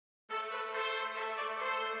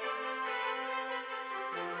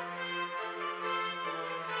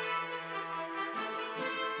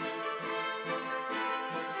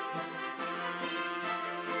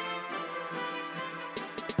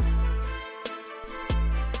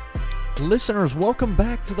Listeners, welcome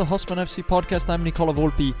back to the Husman FC podcast. I'm Nicola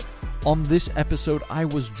Volpi. On this episode, I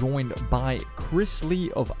was joined by Chris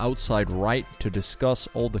Lee of Outside Right to discuss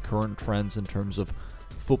all the current trends in terms of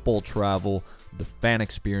football travel, the fan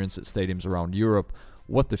experience at stadiums around Europe,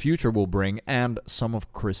 what the future will bring, and some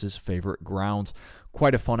of Chris's favorite grounds.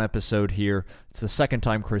 Quite a fun episode here. It's the second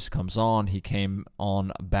time Chris comes on. He came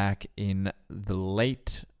on back in the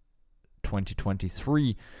late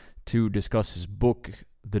 2023 to discuss his book,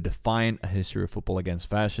 The Defiant: A History of Football Against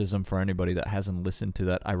Fascism. For anybody that hasn't listened to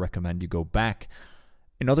that, I recommend you go back.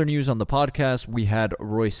 In other news on the podcast, we had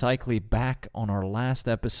Roy Cycli back on our last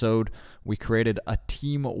episode. We created a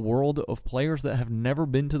team world of players that have never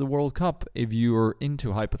been to the World Cup. If you're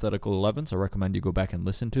into hypothetical 11s, I recommend you go back and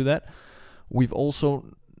listen to that. We've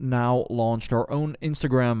also now launched our own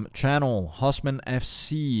Instagram channel, Husman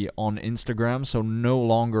FC on Instagram, so no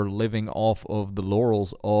longer living off of the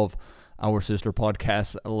laurels of our sister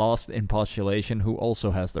podcast, Lost in Postulation, who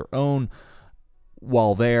also has their own.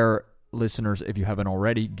 While there, listeners, if you haven't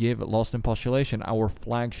already, give Lost in Postulation, our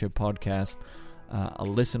flagship podcast, a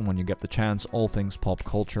listen when you get the chance. All things pop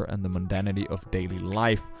culture and the mundanity of daily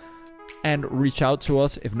life. And reach out to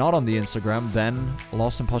us. If not on the Instagram, then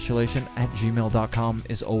lostinpostulation@gmail.com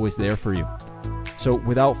is always there for you. So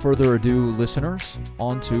without further ado, listeners,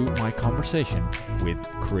 on to my conversation with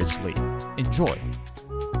Chris Lee. Enjoy.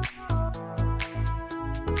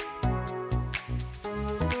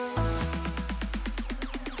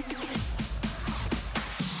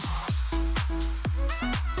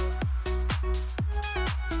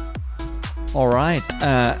 All right,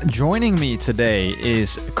 joining me today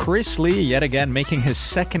is Chris Lee, yet again making his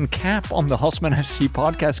second cap on the Husman FC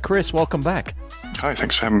podcast. Chris, welcome back. Hi,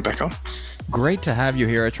 thanks for having me back on. Great to have you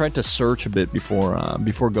here. I tried to search a bit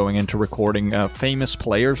before going into recording famous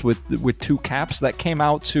players with two caps that came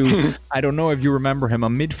out to, I don't know if you remember him, a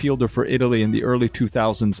midfielder for Italy in the early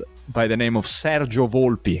 2000s by the name of Sergio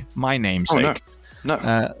Volpi, my namesake. No.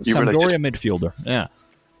 Sampdoria midfielder, yeah.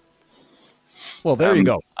 Well, there you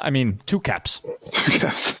go. I mean, two caps.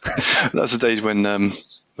 That's the days when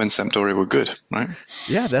Sampdoria were good, right?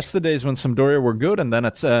 Yeah, that's the days when Sampdoria were good, and then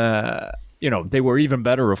it's they were even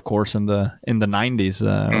better, of course, in the 90s,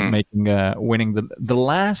 winning the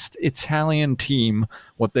last Italian team,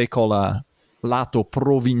 what they call a lato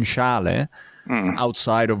provinciale,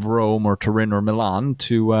 outside of Rome or Turin or Milan,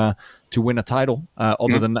 to win a title,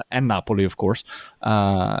 other than Napoli, of course,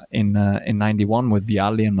 in 91 with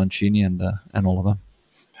Vialli and Mancini and all of them.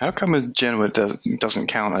 How come Genoa doesn't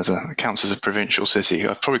counts as a provincial city?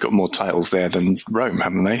 I've probably got more titles there than Rome,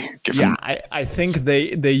 haven't they? I think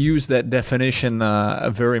they use that definition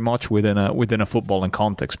very much within a footballing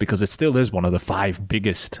context, because it still is one of the 5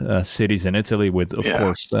 biggest cities in Italy, with, of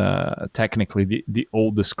course, technically the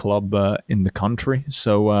oldest club in the country.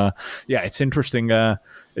 So, it's interesting.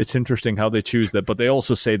 It's interesting how they choose that, but they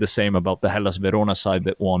also say the same about the Hellas Verona side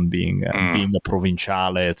that won, being a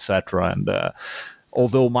provinciale, etc. And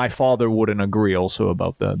although my father wouldn't agree also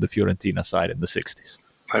about the Fiorentina side in the 60s.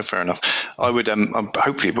 Oh, fair enough. I would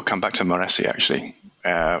hopefully we'll come back to Marassi actually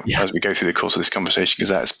as we go through the course of this conversation, because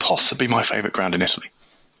that is possibly my favourite ground in Italy.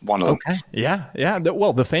 One of them. Okay. Yeah.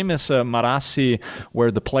 Well, the famous Marassi, where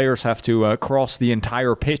the players have to cross the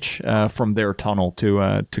entire pitch from their tunnel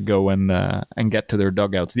to go and get to their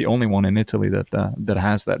dugouts. The only one in Italy that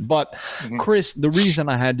has that. But Chris, the reason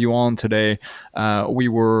I had you on today, we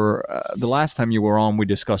were the last time you were on, we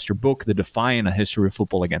discussed your book, The Defiant: A History of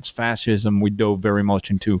Football Against Fascism. We dove very much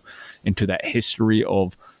into that history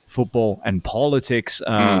of football and politics.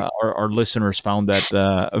 Our listeners found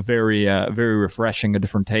that very refreshing, a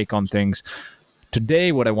different take on things.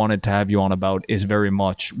 Today, what I wanted to have you on about is very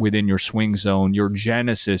much within your swing zone, your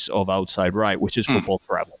genesis of Outside Right, which is football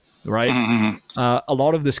travel, right? A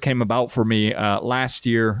lot of this came about for me last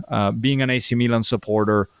year, being an AC Milan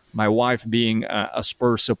supporter, my wife being a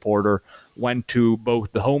Spurs supporter, went to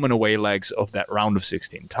both the home and away legs of that round of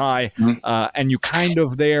 16 tie. And you kind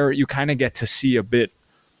of get to see a bit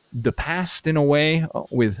the past in a way,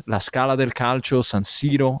 with La Scala del Calcio, San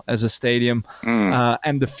Siro as a stadium,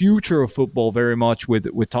 and the future of football very much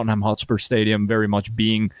with Tottenham Hotspur Stadium very much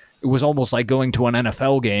being, it was almost like going to an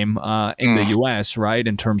NFL game in the US, right?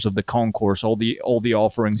 In terms of the concourse, all the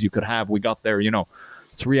offerings you could have. We got there,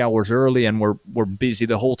 3 hours early, and we're busy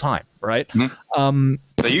the whole time, right?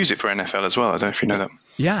 They use it for NFL as well. I don't know if you know that.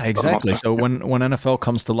 Yeah, exactly. So when NFL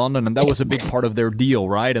comes to London, and that was a big part of their deal,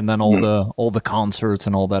 right? And then all the concerts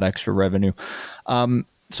and all that extra revenue.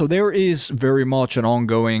 So there is very much an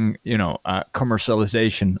ongoing,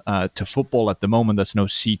 commercialization to football at the moment. That's no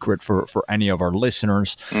secret for any of our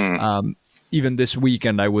listeners. even this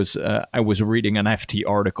weekend, I was reading an FT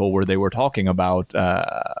article where they were talking about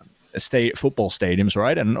football stadiums,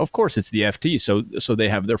 right? And of course, it's the FT, so they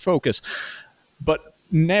have their focus, but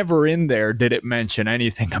never in there did it mention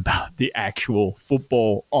anything about the actual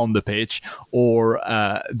football on the pitch or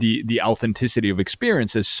the authenticity of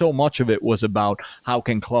experiences. So much of it was about how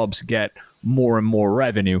can clubs get more and more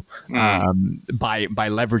revenue by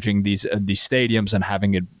leveraging these stadiums and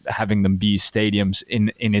having them be stadiums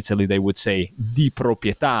in Italy. They would say di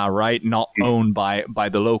proprietà, right? Not owned by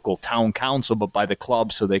the local town council, but by the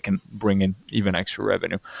club, so they can bring in even extra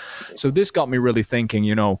revenue. So this got me really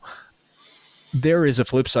thinking, there is a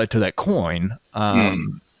flip side to that coin.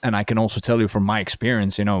 And I can also tell you from my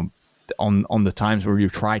experience, on the times where you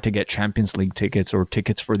try to get Champions League tickets or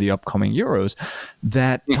tickets for the upcoming Euros,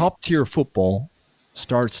 that top-tier football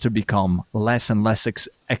starts to become less and less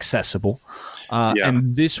accessible.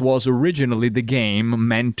 And this was originally the game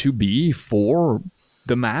meant to be for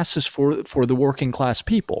the masses, for the working class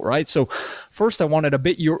people, right? So first I wanted a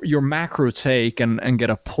bit your macro take and get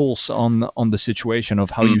a pulse on the situation of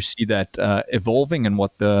how you see that evolving and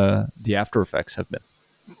what the after effects have been.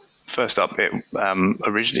 First up,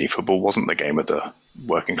 originally football wasn't the game of the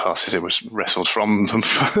working classes. It was wrestled from them,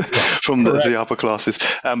 from the upper classes.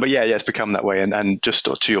 But it's become that way. And just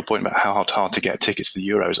to your point about how hard to get tickets for the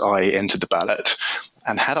Euros, I entered the ballot.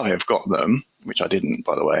 And had I have got them, which I didn't,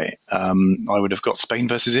 by the way, I would have got Spain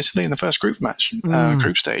versus Italy in the first group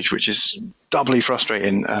stage, which is doubly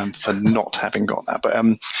frustrating for not having got that. But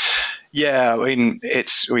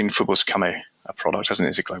football's become a product, hasn't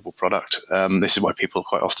it? It's a global product. This is why people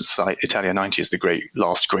quite often cite Italia 90 as the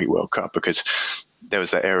last great World Cup, because there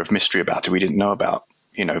was that air of mystery about it. We didn't know about,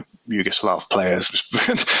 Yugoslav players,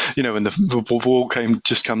 when the wall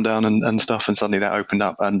come down and stuff, and suddenly that opened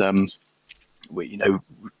up, and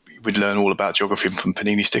we'd learn all about geography from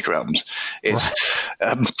Panini sticker albums.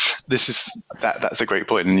 That's a great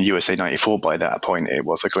point. In the USA 94, by that point, it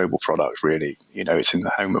was a global product, really. It's in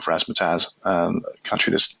the home of Razzmatazz, a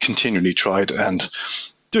country that's continually tried and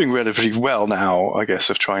doing relatively well now, I guess,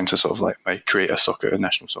 of trying to sort of create a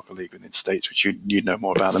national soccer league within the States, which you'd know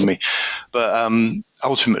more about than me. But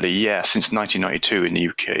ultimately, since 1992 in the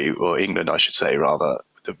UK, or England, I should say, rather,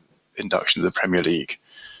 the induction of the Premier League,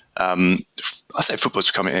 I say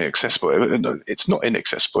football's becoming inaccessible. It's not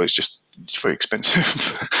inaccessible, it's very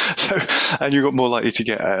expensive. And you've got more likely to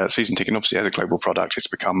get a season ticket. And obviously, as a global product, it's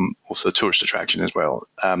become also a tourist attraction as well.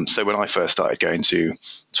 So when I first started going to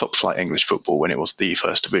top flight English football, when it was the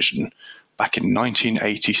first division, back in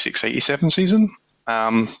 1986-87 season,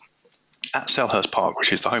 at Selhurst Park,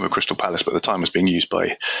 which is the home of Crystal Palace, but at the time was being used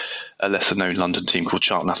by a lesser known London team called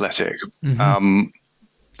Charlton Athletic.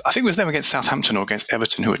 I think it was them against Southampton or against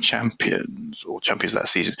Everton, who were champions that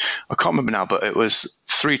season. I can't remember now, but it was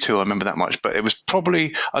 3-2. I remember that much. But it was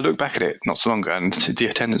probably, I look back at it not so long ago, and the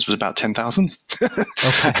attendance was about 10,000. Okay.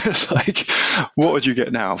 It's like, what would you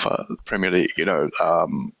get now for Premier League? It'd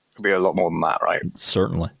be a lot more than that, right?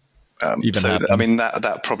 Certainly.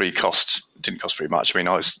 That probably didn't cost very much. I mean,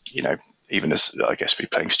 I was, even as, I guess, be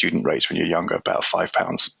paying student rates when you're younger, about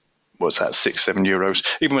 £5. Was that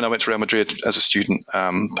 €6-7? Even when I went to Real Madrid as a student,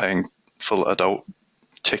 paying full adult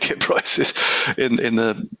ticket prices in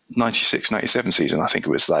the 96-97 season, I think it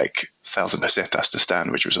was like 1,000 pesetas to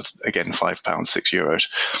stand, which was again £5,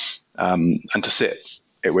 €6, and to sit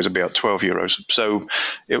it was about €12. So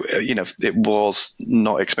it was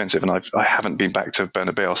not expensive, and I haven't been back to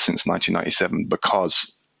Bernabeu since 1997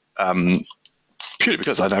 because. Purely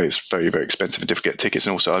because I know it's very, very expensive and difficult to get tickets,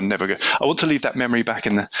 and also I want to leave that memory back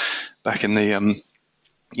in the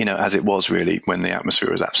as it was really when the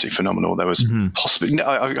atmosphere was absolutely phenomenal. There was possibly,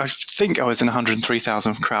 I think I was in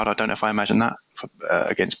 103,000 crowd. I don't know if I imagined that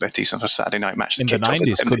against Betis on a Saturday night match. In the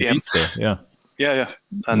 90s, could be so, yeah.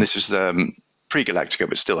 And this was pre-Galactica,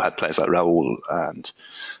 but still had players like Raúl and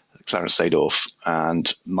Clarence Seedorf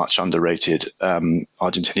and much underrated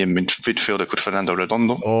Argentinian midfielder called Fernando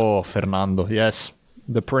Redondo. Oh, Fernando, yes.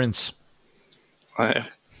 The Prince.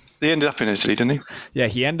 He ended up in Italy, didn't he? Yeah,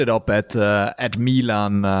 he ended up at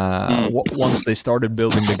Milan once they started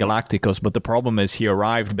building the Galacticos. But the problem is he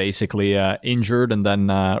arrived basically injured, and then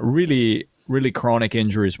really, really chronic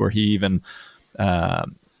injuries where he even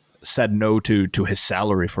said no to his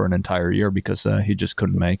salary for an entire year because he just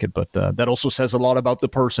couldn't make it. But that also says a lot about the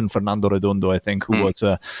person, Fernando Redondo, I think, who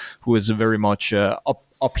was very much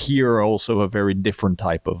up here, also a very different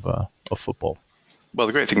type of football. Well,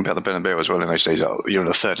 the great thing about the Bernabeu as well in those days, you're on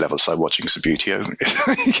a third level side watching Subbuteo.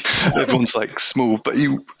 Everyone's like small, but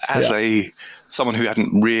you, as someone who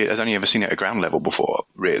has only ever seen it at ground level before,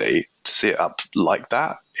 really, to see it up like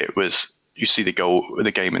that, it was you see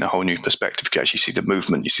the game in a whole new perspective. You actually see the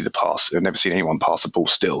movement, you see the pass. I've never seen anyone pass the ball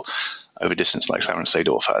still over distance like Clarence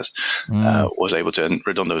Seedorf has. Was able to, and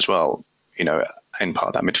Redondo as well. You know, in part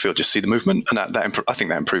of that midfield, just see the movement, and I think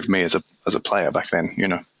that improved me as a player back then. You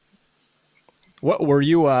know. What were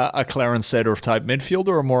you a Clarence Seedorf type midfielder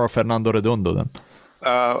or more a Fernando Redondo then?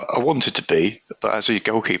 I wanted to be, but as a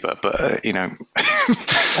goalkeeper, you know,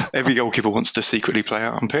 every goalkeeper wants to secretly play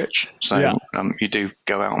out on pitch. So you do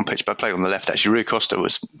go out on pitch. But I played on the left, actually. Rui Costa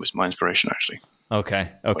was my inspiration, actually.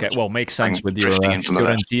 Okay. Well, makes sense with your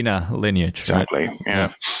Fiorentina lineage. Exactly, right?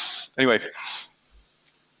 yeah. Anyway.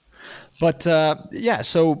 But,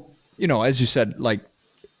 so, you know, as you said, like,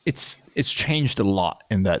 it's changed a lot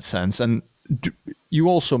in that sense. And you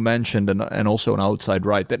also mentioned, and also an outside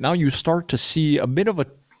right, that now you start to see a bit of a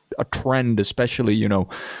trend, especially, you know,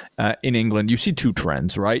 in England. You see two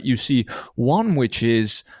trends, right? You see one, which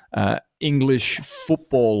is English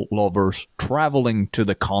football lovers traveling to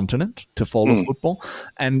the continent to follow football.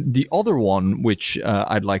 And the other one, which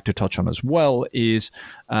I'd like to touch on as well, is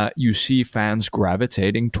you see fans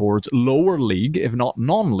gravitating towards lower league, if not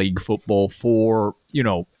non-league football for, you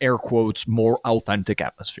know, air quotes, more authentic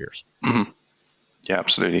atmospheres. Mm-hmm. Yeah,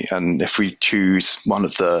 absolutely. And if we choose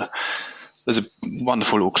there's a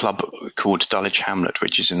wonderful little club called Dulwich Hamlet,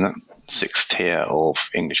 which is in the 6th tier of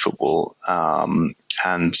English football.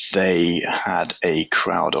 And they had a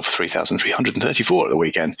crowd of 3,334 at the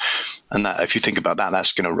weekend. And that, if you think about that,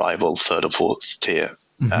 that's going to rival 3rd or 4th tier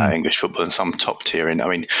English football and some top tier in. I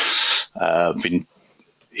mean,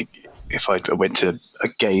 if I went to a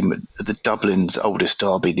game at the Dublin's oldest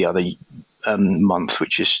derby the other month,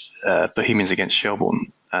 which is Bohemians against Shelbourne,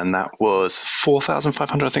 and that was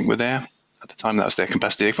 4,500, I think, were there at the time. That was their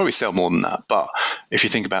capacity. They probably sell more than that, but if you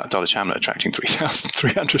think about Dulwich Hamlet attracting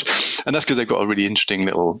 3,300, and that's because they've got a really interesting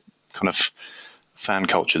little kind of fan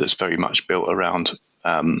culture that's very much built around.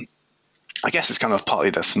 I guess it's kind of partly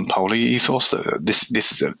the St. Pauli ethos.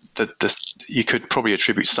 You could probably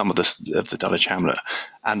attribute some of the Dulwich Hamlet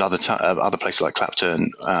and other places like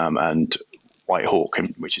Clapton and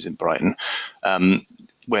Whitehawk, which is in Brighton,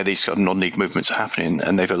 where these kind of non-league movements are happening,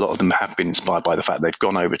 and a lot of them have been inspired by the fact they've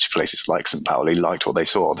gone over to places like St. Pauli, liked what they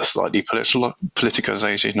saw, the slightly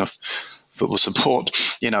politicization of football support,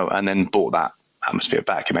 you know, and then brought that atmosphere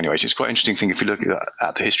back in many ways. It's quite an interesting thing if you look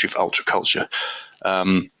at the history of ultra culture.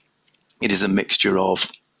 It is a mixture of,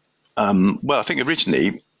 I think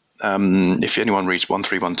originally, if anyone reads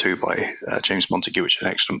 1312 by James Montague, which is an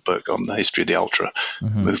excellent book on the history of the ultra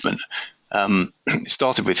movement, it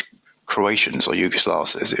started with Croatians or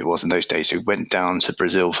Yugoslavs, as it was in those days, who went down to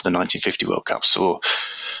Brazil for the 1950 World Cup, saw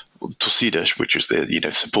torcidas, which was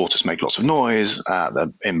the supporters make lots of noise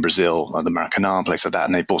in Brazil, the Maracanã, place like that,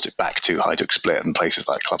 and they brought it back to Hajduk Split and places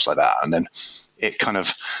like clubs like that, and then it kind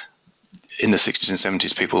of, in the 60s and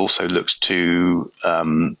 70s, people also looked to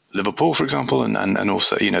Liverpool, for example, and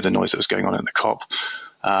also, you know, the noise that was going on in the COP,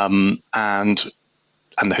 and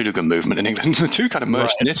the hooligan movement in England. The two kind of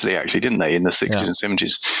merged in Italy, actually, didn't they, in the 60s and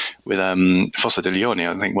 70s with Fossa di Leone,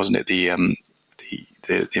 I think, wasn't it,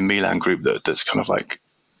 the Milan group that's kind of like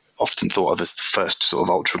often thought of as the first sort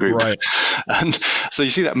of ultra group. Right. And so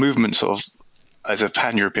you see that movement sort of as a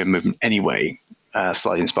pan-European movement anyway,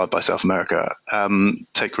 slightly inspired by South America,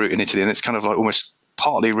 take root in Italy, and it's kind of like almost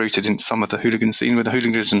partly rooted in some of the hooligan scene, where the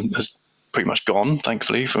hooliganism has pretty much gone,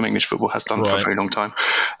 thankfully, from English football, has done for a very long time.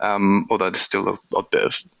 Although there's still a bit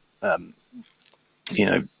of,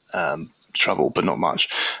 trouble, but not much.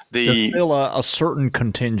 There's still a certain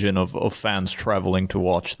contingent of fans traveling to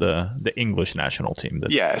watch the English national team.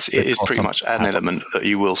 Yes, it is pretty much an element that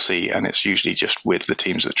you will see, and it's usually just with the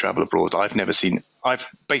teams that travel abroad. It's quite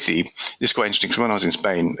interesting, because when I was in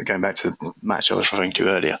Spain, going back to the match I was referring to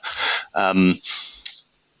earlier,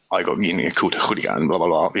 I got called a hooligan, blah, blah,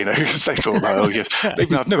 blah, because they thought, even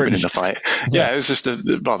though I've never been in a fight. Yeah, it was just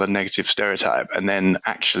a rather negative stereotype. And then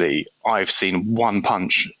actually, I've seen one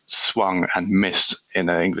punch swung and missed in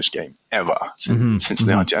an English game ever since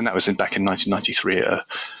the 90s. And that was back in 1993 at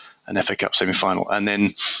an FA Cup semi-final.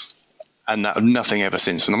 And nothing ever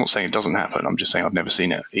since. And I'm not saying it doesn't happen. I'm just saying I've never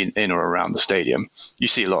seen it in or around the stadium. You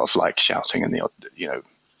see a lot of like shouting and the odd,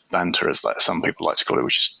 banter, as like some people like to call it,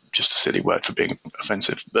 which is just a silly word for being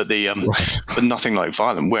offensive, but but nothing like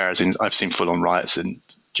violent. Whereas I've seen full-on riots in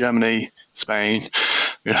Germany, Spain,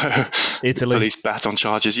 Italy, police baton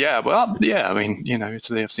charges. Yeah, well, yeah. I mean,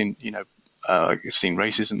 Italy. I've seen, I've seen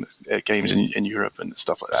racism at games in Europe and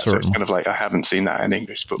stuff like that. Certainly. So it's kind of like I haven't seen that in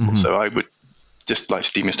English football. So I would just like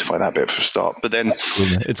to demystify that bit for a start. But then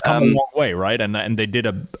it's come a long way, right? And they did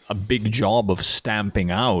a big job of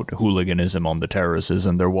stamping out hooliganism on the terraces,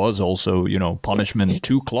 and there was also, you know, punishment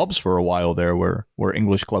to clubs for a while there, where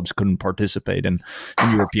English clubs couldn't participate in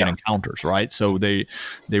European encounters, right? So they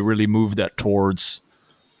really moved that towards.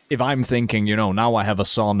 If I'm thinking, you know, now I have a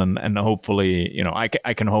son, and hopefully, you know, I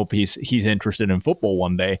can hope he's interested in football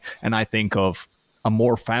one day, and I think of a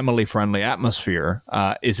more family-friendly atmosphere.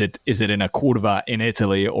 Is it in a curva in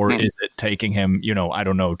Italy, or is it taking him, you know, I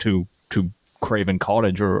don't know, to Craven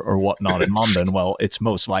Cottage or whatnot in London? Well, it's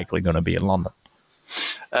most likely going to be in London.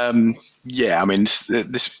 Yeah, I mean,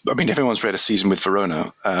 I mean, everyone's read A Season with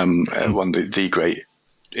Verona, one of the great,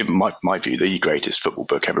 in my view, the greatest football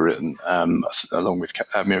book ever written, along with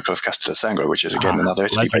Miracle of Castel Sangro, which is again another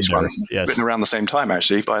Italy-based one, written around the same time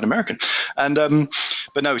actually by an American. And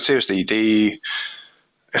but no, seriously,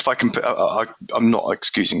 if I can, I'm not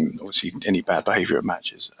excusing obviously any bad behaviour at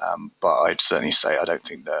matches, but I'd certainly say I don't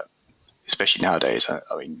think that, especially nowadays. I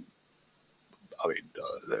mean,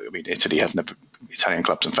 Italy have never. Italian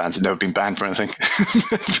clubs and fans have never been banned for anything.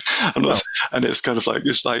 And it's kind of like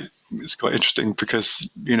it's quite interesting because,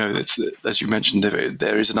 you know, it's, as you mentioned,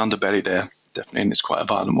 there is an underbelly there, definitely, and it's quite a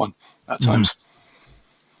violent one at times.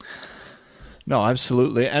 No,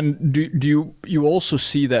 absolutely. And do you also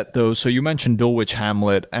see that though? So you mentioned Dulwich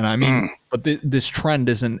Hamlet, and I mean, but this trend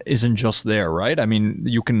isn't just there, right? I mean,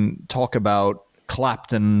 you can talk about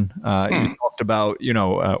Clapton. You talked about, you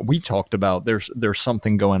know, we talked about there's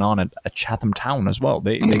something going on at Chatham Town as well.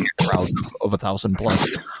 They get crowds of 1,000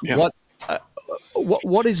 plus. Yeah.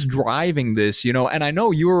 What is driving this? You know, and I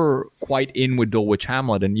know you're quite in with Dulwich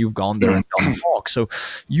Hamlet, and you've gone there and done talks. So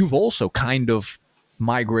you've also kind of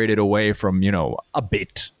migrated away from, you know, a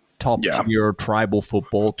bit top tier tribal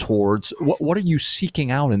football towards what are you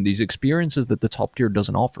seeking out in these experiences that the top tier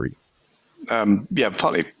doesn't offer you?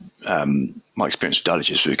 Partly my experience with Dulwich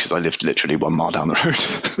is because I lived literally 1 mile down the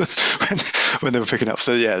road when they were picking up.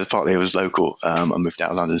 So yeah, partly it was local. I moved out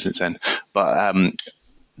of London since then. But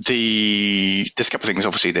there's a couple of things.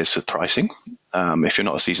 Obviously, there's the pricing. If you're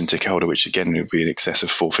not a season ticket holder, which again would be in excess of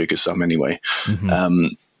 4-figure sum anyway,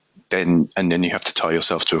 then you have to tie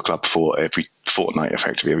yourself to a club for every fortnight,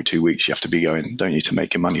 effectively every 2 weeks. You have to be going, don't you, to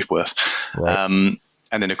make your money's worth. Right.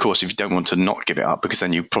 And then, of course, if you don't want to not give it up, because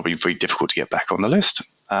then you're probably very difficult to get back on the list.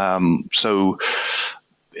 So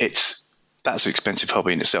that's an expensive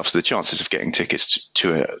hobby in itself. So the chances of getting tickets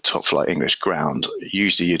to a top flight English ground,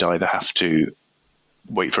 usually you'd either have to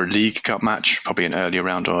wait for a League Cup match, probably an earlier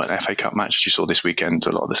round, or an FA Cup match. As you saw this weekend,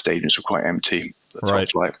 a lot of the stadiums were quite empty. Top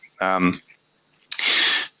flight.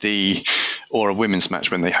 Or a women's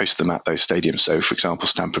match when they host them at those stadiums. So, for example,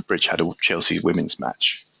 Stamford Bridge had a Chelsea women's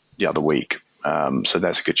match the other week. So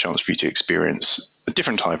that's a good chance for you to experience a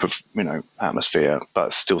different type of, you know, atmosphere,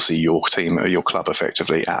 but still see your team or your club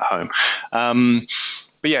effectively at home.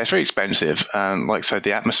 But yeah, it's very expensive. Like I said,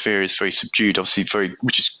 the atmosphere is very subdued, obviously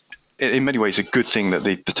which is in many ways a good thing that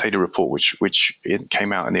the Taylor Report, which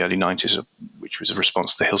came out in the early 90s, which was a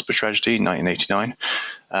response to the Hillsborough tragedy in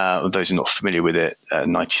 1989. Those who are not familiar with it,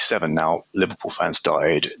 97 now, Liverpool fans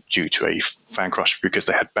died due to a fan crush because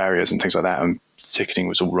they had barriers and things like that, and ticketing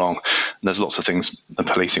was all wrong. And there's lots of things. The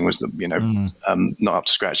policing was, not up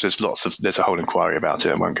to scratch. There's a whole inquiry about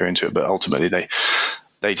it. I won't go into it, but ultimately they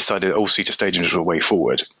decided all-seater stadiums were a way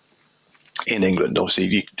forward. In England,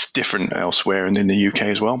 obviously, it's different elsewhere and in the UK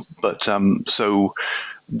as well. But so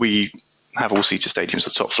we have all-seater stadiums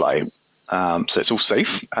at top flight. So it's all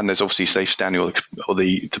safe, and there's obviously safe standing or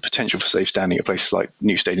the potential for safe standing at places like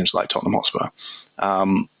new stadiums like Tottenham Hotspur.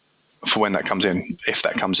 For when that comes in, if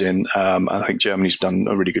that comes in, I think Germany's done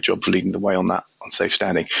a really good job of leading the way on that, on safe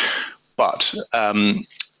standing. But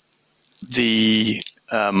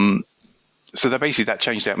so that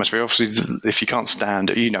changed the atmosphere. Obviously, if you can't stand,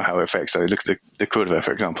 you know how it affects. So look at the Curva,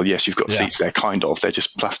 for example. Yes, you've got seats there, kind of. They're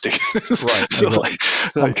just plastic, right?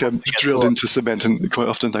 Drilled into cement, and quite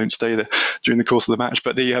often don't stay there during the course of the match.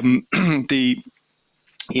 But the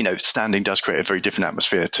standing does create a very different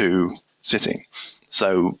atmosphere to sitting.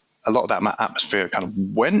 So a lot of that atmosphere kind of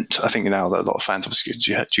went. I think now that a lot of fans, obviously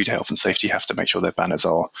due to health and safety, have to make sure their banners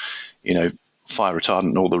are, fire retardant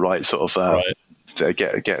and all the right sort of. To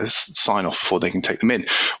get a sign off before they can take them in,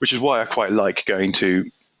 which is why I quite like going to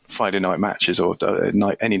Friday night matches or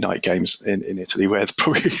any night games in Italy, where it's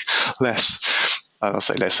probably less, I'll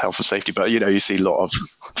say less health and safety, but you see a lot of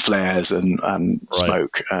flares and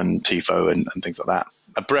smoke and tifo and things like that.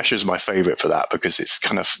 And Brescia's my favourite for that because it's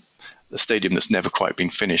kind of the stadium that's never quite been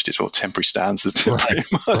finished. It's all temporary stands, pretty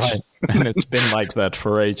much. Right. And it's been like that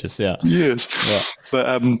for ages, yeah. Yes. Yeah.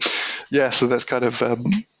 But so that's kind of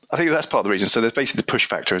I think that's part of the reason. So there's basically the push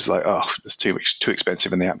factor is like, oh, it's too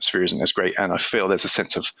expensive and the atmosphere isn't as great. And I feel there's a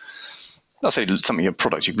sense of, not say something a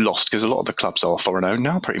product you've lost, because a lot of the clubs are foreign owned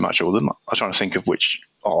now, pretty much all of them. I'm trying to think of which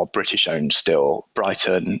are British owned still.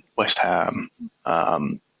 Brighton, West Ham. I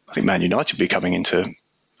think Man United will be coming into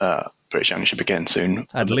British ownership again soon.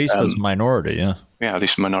 At least as minority, yeah. Yeah, at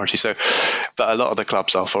least minority. So, but a lot of the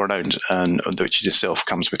clubs are foreign owned, and which itself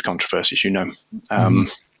comes with controversy, as you know,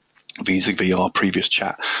 vis-a-vis our previous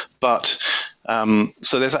chat. But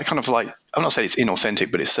so there's that kind of like, I'm not saying it's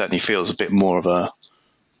inauthentic, but it certainly feels a bit more of a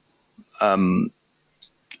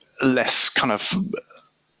less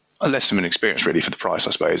of an experience really for the price,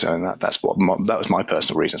 I suppose, and that was my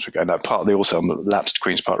personal reasons for going. That partly also I'm a lapsed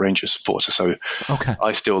Queen's Park Rangers supporter, so okay.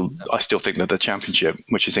 I still think that the Championship,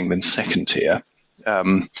 which is England's second tier,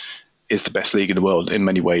 is the best league in the world in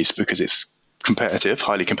many ways because it's competitive,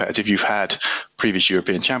 highly competitive. You've had previous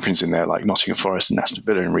European champions in there like Nottingham Forest and Aston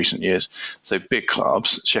Villa in recent years. So big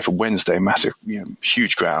clubs, Sheffield Wednesday, massive,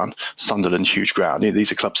 huge ground, Sunderland, huge ground.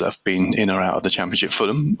 These are clubs that have been in or out of the Championship.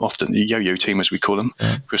 Fulham, often the yo-yo team as we call them.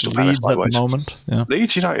 Yeah. Crystal Leeds Palace, likewise. At the moment. Yeah.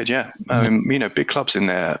 Leeds United, yeah. Big clubs in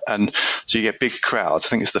there. And so you get big crowds. I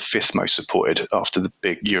think it's the fifth most supported after the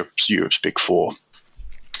big Europe's big four.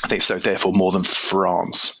 I think so, therefore more than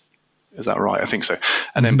France. Is that right? I think so.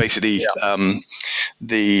 And then basically so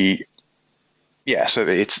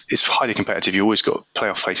it's highly competitive. You always got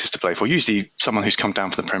playoff places to play for. Usually someone who's come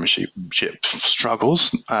down from the Premiership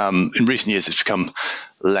struggles. In recent years, it's become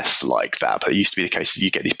less like that, but it used to be the case that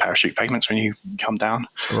you get these parachute payments when you come down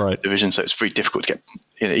division. So it's very difficult to get,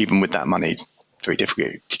 even with that money, it's very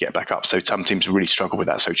difficult to get back up. So some teams really struggle with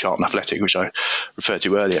that. So Charlton Athletic, which I referred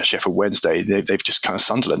to earlier, Sheffield Wednesday, they've just kind of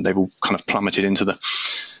Sunderland, they've all kind of plummeted into the,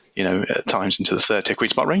 at times into the third tier.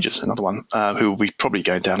 Queen's Park Rangers, another one, who will be probably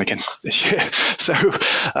going down again this year. So,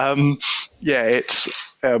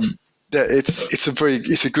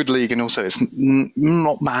 it's a good league, and also it's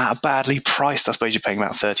not badly priced. I suppose you're paying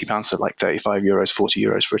about £30, so like €35,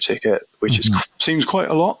 €40 for a ticket, which seems quite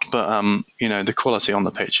a lot. But the quality on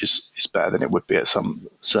the pitch is better than it would be at some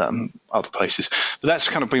certain other places. But that's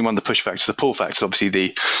kind of been one of the push factors. The pull factors, obviously,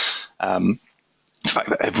 the fact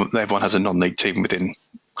that everyone has a non-league team within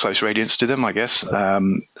close radiance to them, I guess.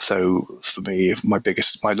 So for me, my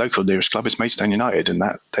local nearest club is Maidstone United, and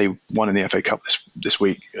that they won in the FA Cup this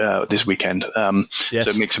weekend. Yes.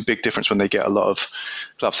 So it makes a big difference when they get a lot of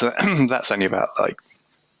clubs. So that's only about I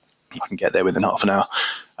can get there within half an hour.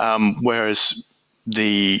 Whereas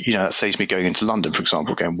that saves me going into London, for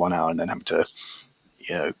example, going 1 hour and then having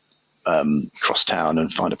to cross town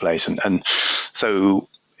and find a place, and so.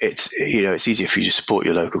 It's easier for you to support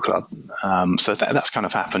your local club. So that's kind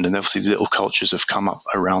of happened, and obviously the little cultures have come up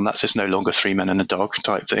around that. So it's no longer 3 men and a dog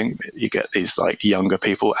type thing. You get these like younger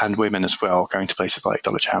people and women as well going to places like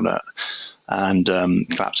Dulwich Hamlet and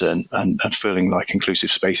Clapton and feeling like inclusive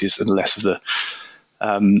spaces and less of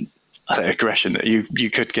the aggression that you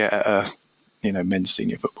could get at a men's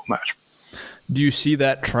senior football match. Do you see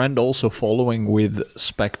that trend also following with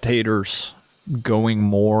spectators going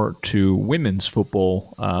more to women's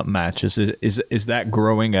football matches? Is that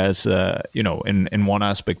growing as in one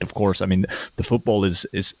aspect? Of course, I mean the football is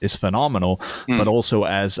phenomenal, but also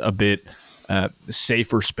as a bit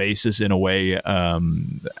safer spaces in a way,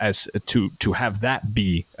 as to have that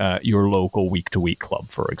be your local week-to-week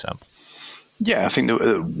club, for example. Yeah, I think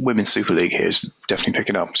the Women's Super League here is definitely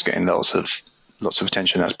picking up. It's getting lots of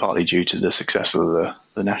attention. That's partly due to the success of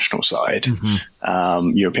the national side,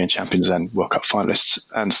 European champions and World Cup finalists.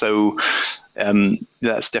 And so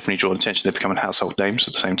that's definitely drawn attention. They're becoming household names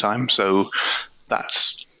at the same time. So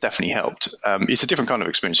that's definitely helped. It's a different kind of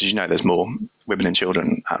experience. As you know, there's more women and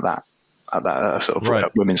children at that sort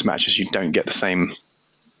of women's matches. You don't get the same...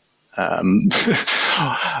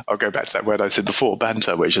 I'll go back to that word I said before,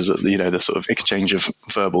 banter, which is the sort of exchange of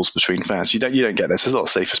verbals between fans. You don't get this. There's a lot of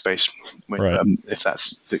safer space if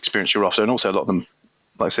that's the experience you're after. And also a lot of them,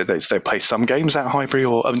 like I said, they play some games at Highbury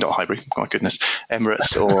or not Highbury, my goodness,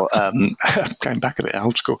 Emirates or going back a bit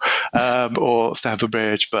old school, or Stamford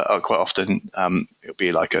Bridge, but quite often it'll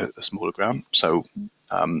be like a smaller ground. So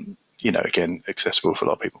again, accessible for a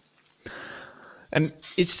lot of people. And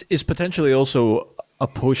it's potentially also a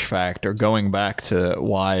push factor, going back to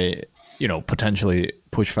why, potentially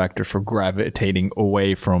push factor for gravitating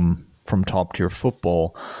away from top tier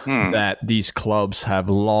football, that these clubs have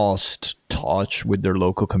lost touch with their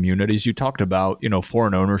local communities. You talked about,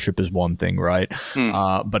 foreign ownership is one thing, right?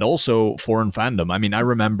 But also foreign fandom. I mean, I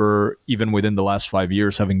remember even within the last 5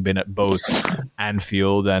 years having been at both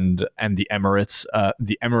Anfield and the Emirates.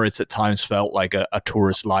 The Emirates at times felt like a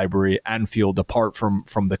tourist library. Anfield, apart from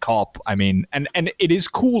the Kop, I mean, and it is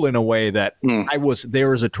cool in a way that I was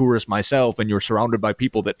there as a tourist myself, and you're surrounded by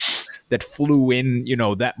people that flew in,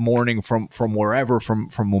 that morning from wherever, from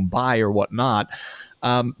Mumbai or whatnot.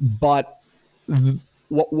 But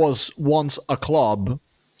what was once a club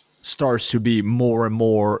starts to be more and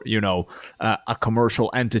more, a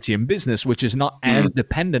commercial entity in business, which is not as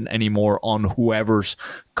dependent anymore on whoever's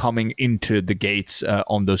coming into the gates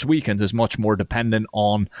on those weekends. Is much more dependent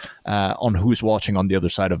on who's watching on the other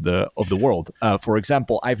side of the world. For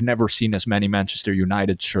example, I've never seen as many Manchester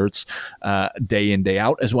United shirts day in, day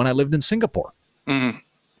out as when I lived in Singapore. Mm-hmm.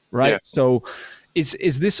 Right. Yeah. So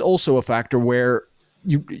is this also a factor where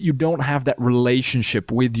you don't have that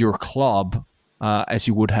relationship with your club as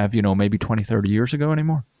you would have, maybe 20, 30 years ago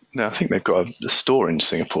anymore? No, I think they've got a store in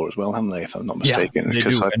Singapore as well, haven't they, if I'm not mistaken? Yeah,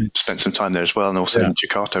 because I've spent some time there as well, and also in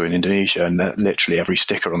Jakarta in Indonesia, and literally every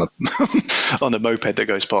sticker on the on the moped that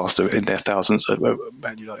goes past in their thousands at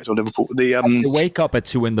Man United or Liverpool. You wake up at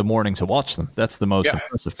 2 a.m. to watch them. That's the most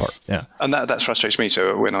impressive part. Yeah, and that frustrates me.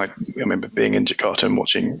 So when I remember being in Jakarta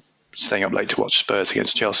and staying up late to watch Spurs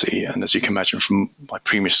against Chelsea, and as you can imagine from my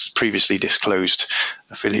previously disclosed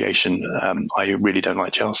affiliation, I really don't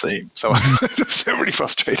like Chelsea, so it really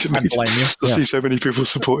frustrated me to see so many people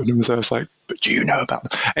supporting them. So I was like, but do you know about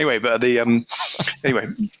them? Anyway, but anyway,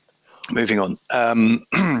 moving on.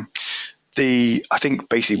 I think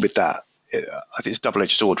basically with that, I think it's a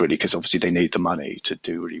double-edged sword really, because obviously they need the money to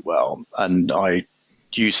do really well, and I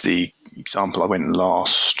use the example I went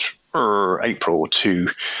last April to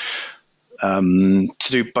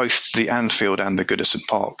do both the Anfield and the Goodison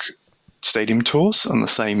Park stadium tours on the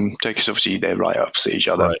same day, because obviously they're right opposite each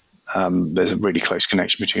other. Right. There's a really close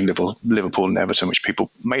connection between Liverpool and Everton, which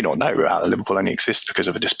people may not know. Liverpool only exists because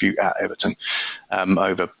of a dispute at Everton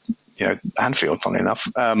over Anfield, funnily enough.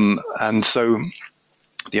 And so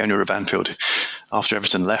the owner of Anfield, after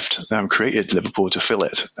Everton left, created Liverpool to fill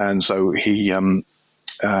it, and so he.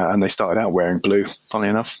 And they started out wearing blue, funnily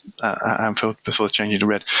enough, at Anfield before changing to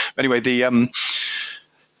red. But anyway, the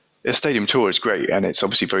stadium tour is great, and it's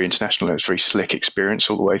obviously very international, and it's a very slick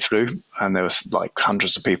experience all the way through. And there was like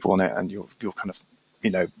hundreds of people on it, and you're kind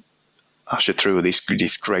of, ushered through with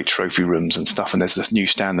these great trophy rooms and stuff. And there's this new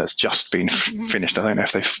stand that's just been finished. I don't know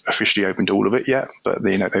if they've officially opened all of it yet, but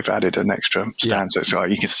they've added an extra stand, so it's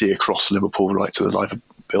like you can see across Liverpool right to the live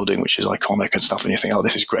building, which is iconic and stuff, and you think, oh,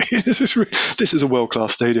 this is great. This is a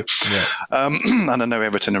world-class stadium. Yeah. And I know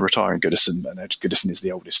Everton are retiring Goodison, and Goodison is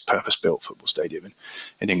the oldest purpose-built football stadium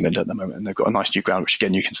in England at the moment, and they've got a nice new ground, which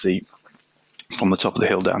again you can see from the top of the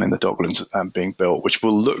hill down in the Docklands being built, which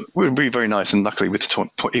will be very nice. And luckily,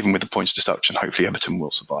 even with the points deduction, hopefully Everton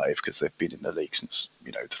will survive, because they've been in the league since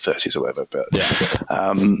the 30s or whatever. But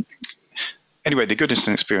anyway, the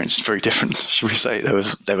Goodison experience is very different, should we say?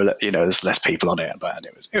 There's less people on it, but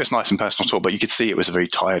it was nice and personal tour. But you could see it was a very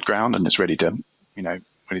tired ground, and it's ready to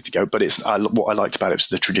go. But what I liked about it was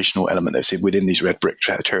the traditional element that's within these red brick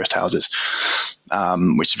terraced houses,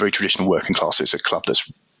 which is very traditional working class. It's a club that's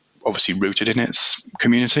obviously rooted in its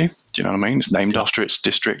community. Do you know what I mean? It's named after its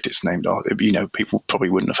district. It's named after, people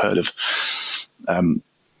probably wouldn't have heard of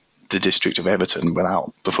the district of Everton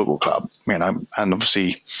without the football club. And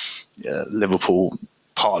obviously Liverpool,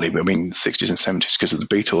 partly, the 60s and 70s because of the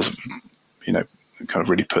Beatles, kind of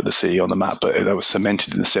really put the city on the map, but that was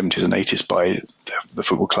cemented in the 70s and 80s by the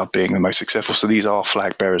football club being the most successful. So these are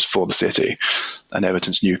flag bearers for the city, and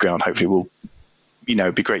Everton's new ground hopefully will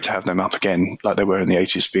be great to have them up again like they were in the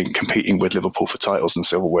 80s, competing with Liverpool for titles and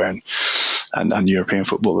silverware and European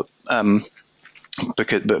football.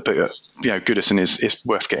 Goodison is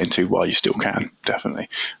worth getting to while you still can, definitely.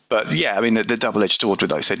 But the double-edged sword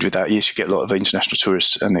with, like I said, with that, yes, you get a lot of international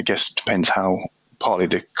tourists, and I guess it depends how partly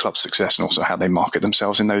the club's success and also how they market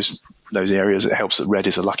themselves in those areas. It helps that red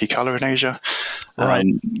is a lucky colour in Asia, right.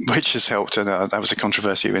 Which has helped. And that was a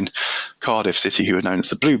controversy in Cardiff City, who were known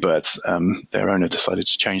as the Bluebirds. Their owner decided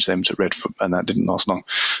to change them to red, and that didn't last long.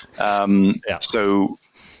 So,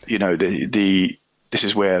 this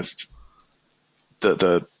is where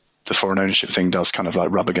the foreign ownership thing does kind of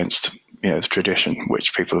like rub against the tradition,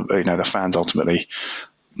 which people, the fans ultimately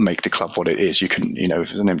make the club what it is. You can,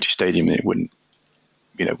 if it's an empty stadium, it wouldn't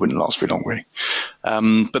last very long, really.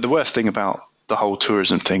 But the worst thing about the whole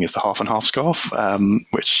tourism thing is the half and half scarf,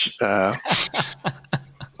 which a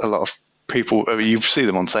lot of people, I mean, you see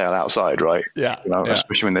them on sale outside, right? Yeah,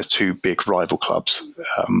 especially when there's two big rival clubs.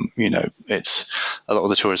 It's a lot of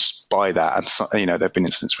the tourists buy that, and there've been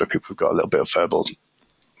instances where people have got a little bit of verbal,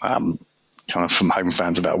 kind of from home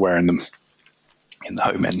fans about wearing them in the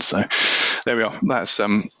home end. So there we are. That's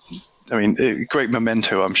great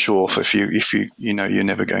memento, I'm sure, if you know you're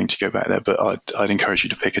never going to go back there. But I'd encourage you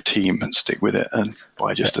to pick a team and stick with it and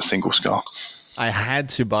buy just a single scarf. I had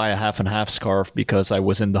to buy a half and half scarf because I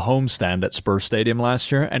was in the home stand at Spurs Stadium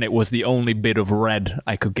last year, and it was the only bit of red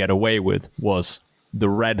I could get away with was the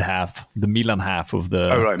red half, the Milan half of the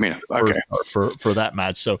for that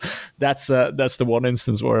match. So that's the one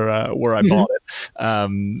instance where I bought it,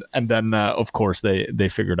 and then of course they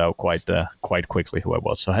figured out quite quickly who I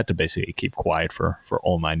was. So I had to basically keep quiet for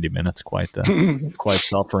all 90 minutes, quite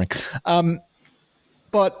suffering.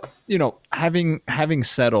 But having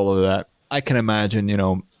said all of that, I can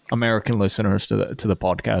imagine American listeners to the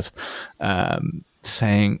podcast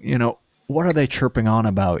saying what are they chirping on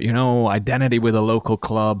about? Identity with a local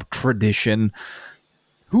club, tradition.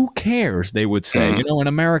 Who cares? They would say. In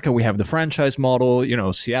America, we have the franchise model.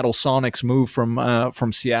 Seattle Sonics move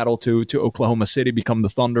from Seattle to Oklahoma City, become the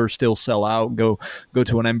Thunder, still sell out, go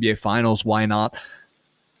to an NBA Finals. Why not?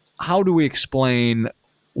 How do we explain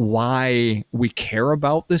why we care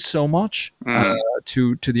about this so much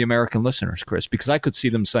to the American listeners, Chris? Because I could see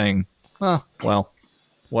them saying, "Oh, well,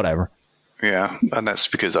 whatever." Yeah, and that's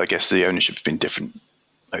because I guess the ownership has been different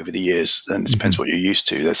over the years, and it depends what you're used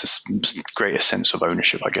to. There's a greater sense of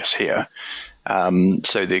ownership, I guess, here.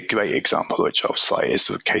 So the great example which I'll cite is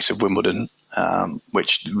the case of Wimbledon,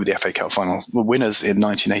 which with the FA Cup final were winners in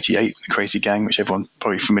 1988, the Crazy Gang, which everyone's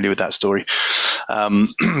probably familiar with that story.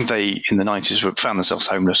 They, in the 90s, found themselves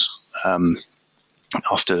homeless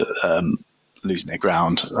after losing their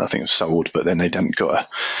ground. I think it was sold, but then they didn't got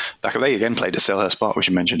back. They again played at Selhurst Park, which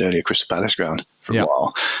you mentioned earlier, Crystal Palace ground for a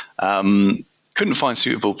while. Couldn't find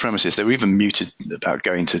suitable premises. They were even muted about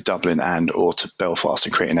going to Dublin or to Belfast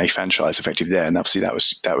and creating a franchise effectively there. And obviously that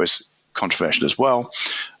was controversial as well.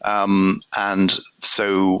 And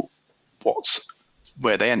so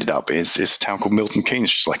where they ended up is a town called Milton Keynes,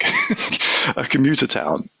 which is like a commuter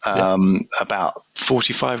town, about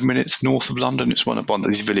 45 minutes north of London. It's one of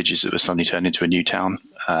these villages that was suddenly turned into a new town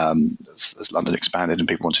as London expanded and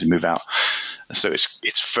people wanted to move out. So it's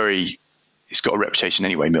got a reputation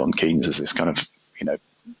anyway, Milton Keynes, as this kind of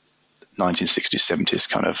 1960s, 70s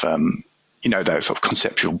kind of that sort of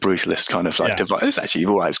conceptual brutalist kind of like divide. It's actually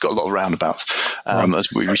all right. It's got a lot of roundabouts,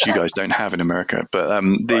 which you guys don't have in America. But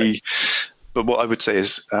but what I would say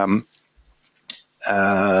is but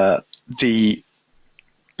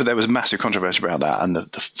there was a massive controversy about that, and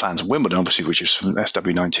the fans of Wimbledon, obviously, which is from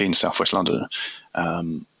SW19, Southwest London,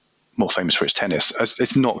 more famous for its tennis.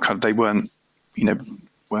 It's not kind of, they weren't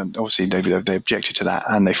obviously they objected to that,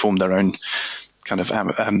 and they formed their own kind of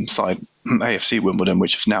side, AFC Wimbledon,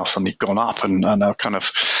 which has now suddenly gone up and are now kind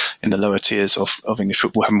of in the lower tiers of English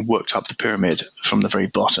football, having worked up the pyramid from the very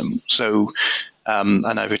bottom. So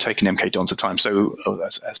and overtaken MK Dons at the time. So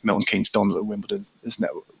as Milton Keynes Don at Wimbledon is now,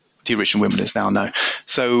 the original Wimbledon is now known.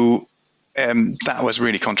 So that was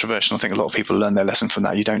really controversial. I think a lot of people learned their lesson from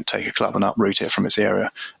that. You don't take a club and uproot it from its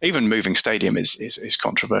area. Even moving stadium is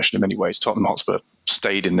controversial in many ways. Tottenham Hotspur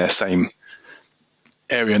stayed in their same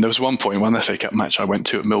area. And there was one point, one FA Cup match I went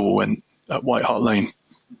to at Millwall at White Hart Lane,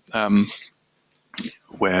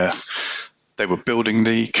 where they were building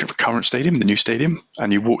the current stadium, the new stadium,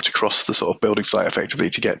 and you walked across the sort of building site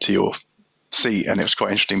effectively to get to your seat. And it was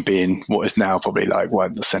quite interesting being what is now probably like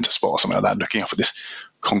the centre spot or something like that, looking up at this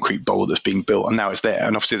concrete bowl that's being built, and now it's there.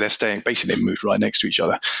 And obviously they're staying, basically they moved right next to each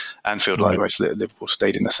other. Anfield likewise, Liverpool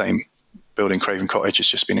stayed in the same building. Craven Cottage has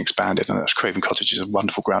just been expanded, and that's Craven Cottage is a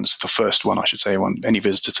wonderful ground. It's the first one, I should say, any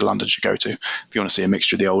visitor to London should go to if you want to see a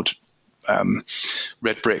mixture of the old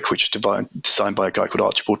red brick, which is designed by a guy called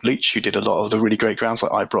Archibald Leach, who did a lot of the really great grounds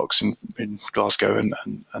like Ibrox in Glasgow and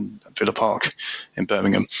Villa Park in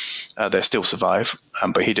Birmingham. They still survive,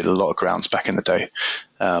 but he did a lot of grounds back in the day.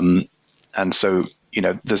 And so,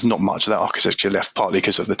 there's not much of that architecture left, partly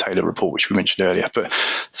because of the Taylor Report, which we mentioned earlier. But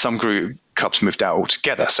some clubs moved out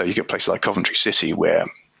altogether. So you get places like Coventry City, where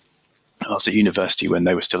I was at university when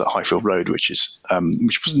they were still at Highfield Road, which was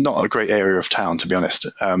not a great area of town, to be honest.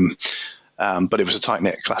 But it was a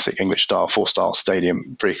tight-knit, classic English-style, four-star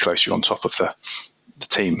stadium, very closely on top of the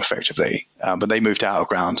team, effectively. But they moved out of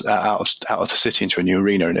the city into a new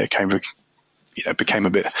arena, and it became a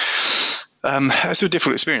bit. It's a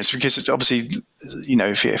difficult experience because it's obviously,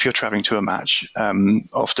 if you're traveling to a match,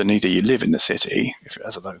 often either you live in the city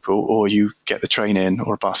as a local, or you get the train in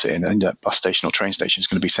or a bus in, and that bus station or train station is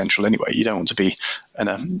going to be central anyway. You don't want to be in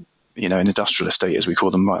a an industrial estate, as we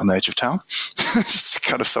call them, right on the edge of town. It's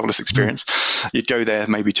kind of soulless experience. You'd go there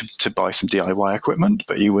maybe to buy some DIY equipment,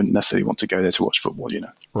 but you wouldn't necessarily want to go there to watch football,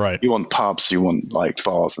 Right. You want pubs, you want like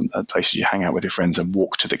bars and places you hang out with your friends and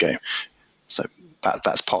walk to the game. So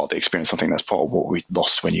that's part of the experience. I think that's part of what we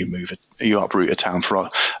lost when you uproot a town for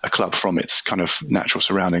a club from its kind of natural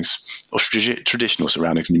surroundings or traditional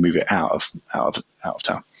surroundings, and you move it out of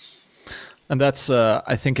town. And that's,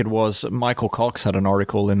 I think it was Michael Cox had an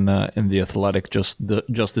article in The Athletic just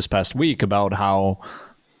this past week about how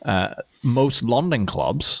most London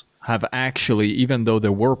clubs have actually, even though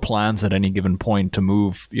there were plans at any given point to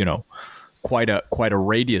move, quite a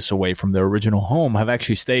radius away from their original home, have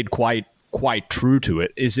actually stayed quite true to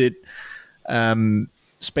it. Is it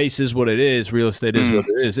space is what it is, real estate is what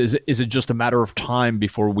it is? Is it just a matter of time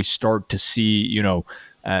before we start to see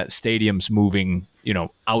stadiums moving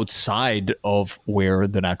outside of where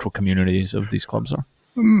the natural communities of these clubs are?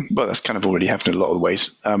 Well, that's kind of already happened in a lot of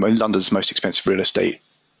ways. London's the most expensive real estate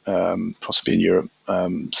possibly in Europe,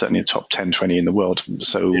 certainly in the top 10, 20 in the world.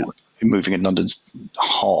 So moving in London's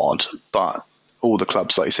hard, but all the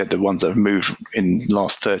clubs, like you said, the ones that have moved in the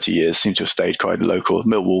last 30 years seem to have stayed quite local.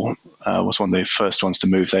 Millwall was one of the first ones to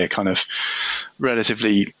move. They're kind of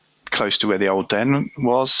relatively close to where the old Den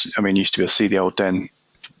was. I mean, you used to be able to see the old Den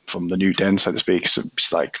from the new Den, so to speak. So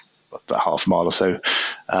it's like a half mile or so.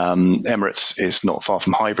 Emirates is not far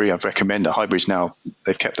from Highbury. I'd recommend that. Highbury's now,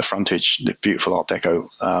 they've kept the frontage, the beautiful Art Deco.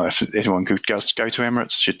 If anyone could go to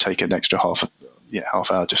Emirates, should take an extra half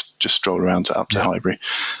hour, just stroll around up to Highbury.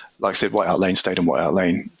 Like I said, White Hart Lane, stayed on White Hart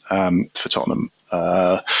Lane for Tottenham.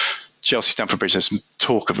 Chelsea Stamford Bridge, there's some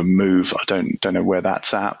talk of a move. I don't know where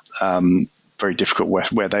that's at. Very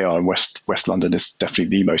difficult where they are in West London is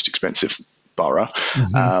definitely the most expensive borough.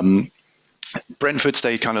 Brentford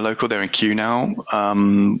stayed kind of local. They're in Kew now.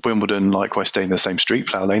 Wimbledon likewise stayed in the same street,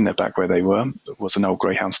 Plough Lane. They're back where they were. It was an old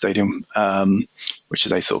Greyhound Stadium, which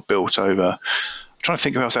they sort of built over. I'm trying to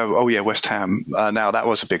think of else. Oh yeah, West Ham. Now that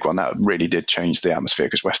was a big one. That really did change the atmosphere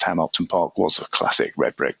because West Ham Upton Park was a classic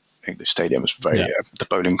red brick English stadium. It was very the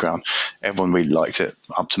bowling ground. Everyone really liked it.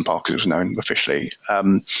 Upton Park, as it was known officially.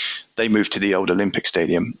 They moved to the old Olympic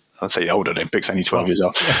Stadium. I'd say the old Olympics, only 12 years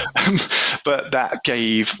old. But that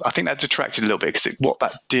I think that detracted a little bit because what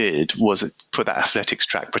that did was it put that athletics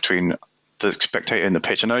track between the spectator and the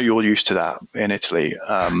pitch. I know you're used to that in Italy.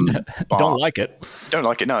 Don't like it. Don't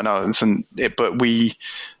like it. No. But we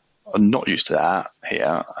are not used to that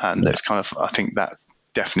here. And it's kind of, I think that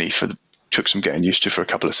definitely took some getting used to for a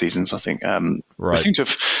couple of seasons. I think I think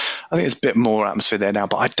there's a bit more atmosphere there now,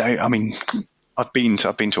 but I've been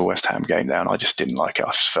to a West Ham game there and I just didn't like it.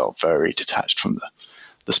 I just felt very detached from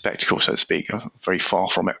the spectacle, so to speak. Very far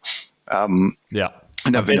from it. A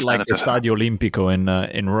bit like the Stadio Olimpico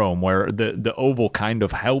in Rome, where the oval kind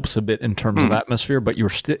of helps a bit in terms of atmosphere, but you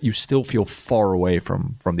still feel far away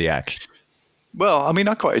from the action. Well, I mean,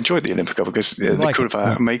 I quite enjoyed the Olimpico because they could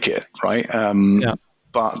have make it, right?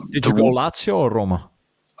 But did you go Lazio or Roma?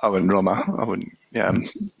 I went Roma. I wouldn't. The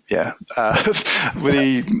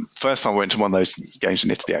first time I went to one of those games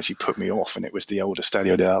in Italy actually put me off, and it was the older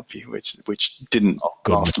Stadio delle Alpi, which didn't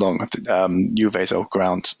last long. Juve's old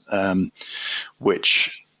ground,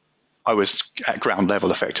 which I was at ground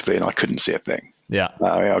level effectively, and I couldn't see a thing.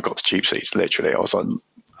 I got the cheap seats literally. I was on,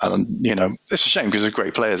 and it's a shame because there's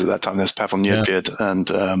great players at that time. There's Pavel Nedved and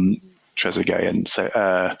Trezeguet and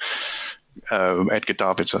Edgar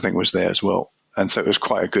Davids, I think, was there as well. And so it was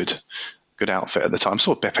quite a good outfit at the time.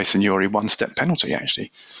 Saw Beppe Signori one-step penalty,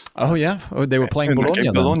 actually. Oh, yeah. They were playing Bologna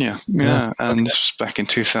then. Bologna, and this was back in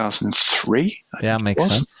 2003. Makes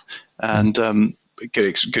sense. And good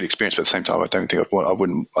experience, but at the same time, I don't think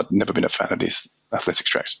I'd never been a fan of these athletics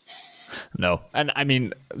tracks. No. And I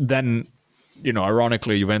mean, then,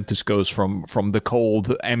 ironically, Juventus goes from the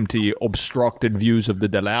cold, empty, obstructed views of the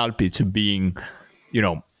Delle Alpi to being,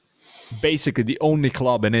 basically the only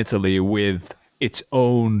club in Italy with its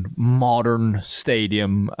own modern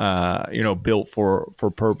stadium, built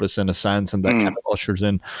for purpose in a sense, and that kind of ushers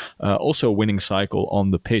in also a winning cycle on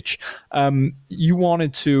the pitch. You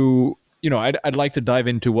wanted to, I'd like to dive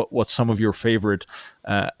into what some of your favorite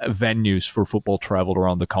venues for football travel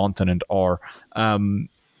around the continent are.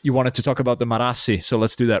 You wanted to talk about the Marassi, so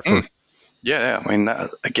let's do that first. Yeah, I mean,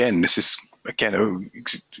 this is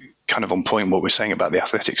kind of on point what we're saying about the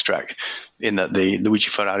athletics track, in that the Luigi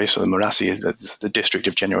Ferrari, so the Marassi, is the district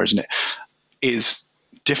of Genoa, isn't it, is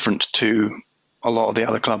different to a lot of the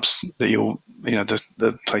other clubs that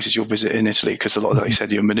the places you'll visit in Italy, because a lot of, like you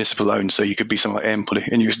said, you're municipal owned, so you could be somewhere like Empoli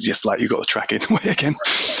and you're just like, you've got the track in the way again.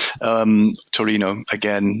 Torino,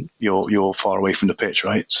 again, you're far away from the pitch,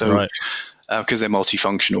 right? So because they're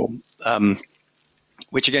multifunctional.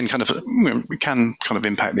 Which again kind of can kind of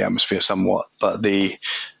impact the atmosphere somewhat, but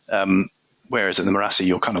whereas at the Marassi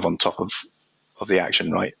you're kind of on top of the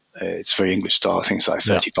action, right? It's very English style. I think it's like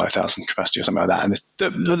 35,000 capacity or something like that. And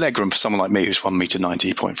the leg room for someone like me who's 1 meter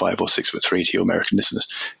 90.5 or 6'3" to your American listeners,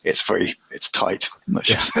 it's tight.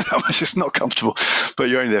 It's just not comfortable. But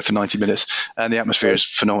you're only there for 90 minutes, and the atmosphere is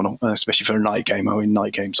phenomenal, especially for a night game. I mean,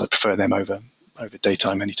 night games I prefer them over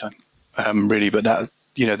daytime anytime. Really, but that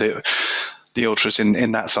the ultras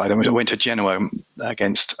in that side. I went to Genoa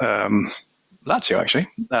against Lazio actually.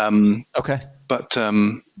 Okay. But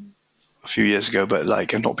a few years ago, but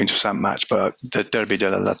like I've not been to a Samp match, but the Derby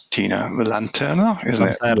della Lanterna, isn't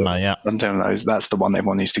it? Lanterna, that's the one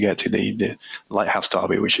everyone needs to get to, the Lighthouse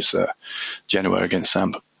Derby, which is Genoa against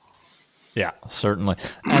Samp. Yeah, certainly.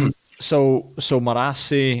 And so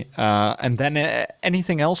Marassi, and then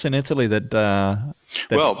anything else in Italy that the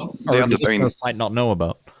other thing might not know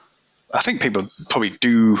about? I think people probably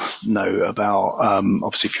do know about,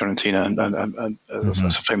 obviously, Fiorentina, and that's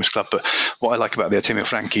a famous club. But what I like about the Artemio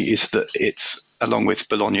Franchi is that it's, along with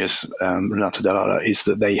Bologna's Renato Dall'Ara, is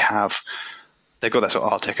that they've got that sort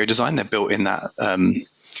of Art Deco design. They're built in that.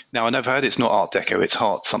 Now, I never heard it's not Art Deco; it's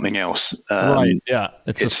Art something else. Right? Yeah,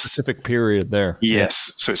 it's a specific period there.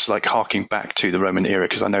 Yes, so it's like harking back to the Roman era,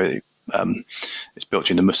 because I know it's built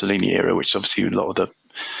during the Mussolini era, which is obviously a lot of the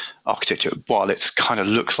architecture, while it kind of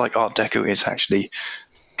looks like Art Deco, it's actually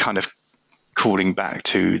kind of calling back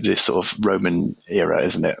to this sort of Roman era,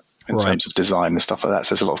 isn't it? In terms of design and stuff like that.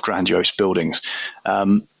 So there's a lot of grandiose buildings.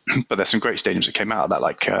 But there's some great stadiums that came out of that,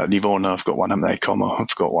 like Livorno, I've got one, haven't they? Como,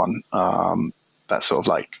 I've got one. That sort of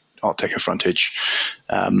like Art Deco frontage.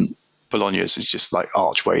 Bologna's is just like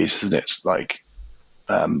archways, isn't it? It's like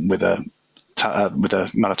with a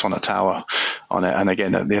Maratona tower on it, and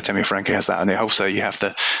again the Artemio Franchi has that, and also you have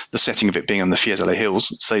the setting of it being on the Fiesole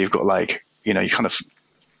Hills, so you've got like, you kind of,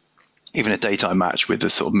 even a daytime match with the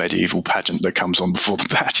sort of medieval pageant that comes on before the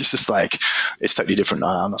match, it's just like, it's totally different,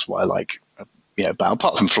 and that's what I like. But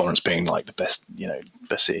apart from Florence being like the best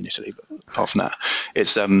city in Italy, but apart from that,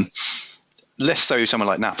 it's less so somewhere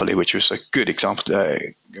like Napoli, which was a good example,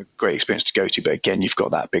 a great experience to go to, but again you've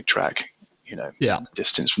got that big track,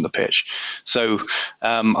 distance from the pitch. So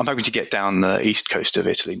I'm hoping to get down the east coast of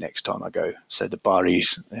Italy next time I go. So the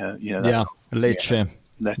Baris, Lecce,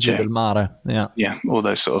 Via del Mare, all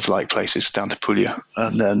those sort of like places down to Puglia.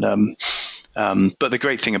 And then, but the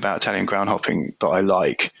great thing about Italian ground hopping that I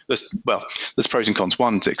like, there's pros and cons.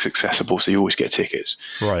 One, it's accessible, so you always get tickets.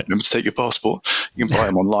 Right. Remember to take your passport. You can buy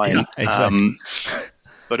them online. Yeah, exactly.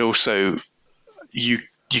 But also, you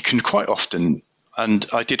can quite often. And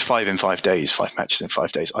I did 5 matches in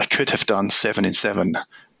 5 days. I could have done 7 in 7,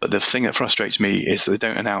 but the thing that frustrates me is they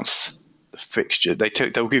don't announce the fixture.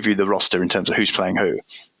 They'll give you the roster in terms of who's playing who,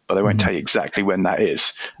 but they won't tell you exactly when that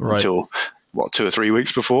is until 2 or 3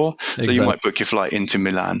 weeks before. Exactly. So you might book your flight into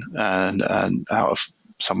Milan and out of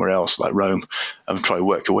somewhere else like Rome and try to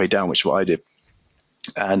work your way down, which is what I did.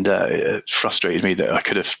 And it frustrated me that I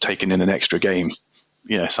could have taken in an extra game,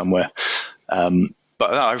 somewhere.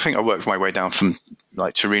 But I think I worked my way down from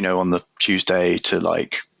like Torino on the Tuesday to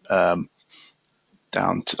like down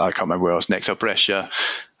to, I can't remember where I was next, Brescia,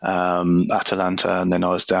 Atalanta, and then I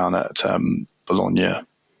was down at Bologna,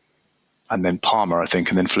 and then Parma, I think,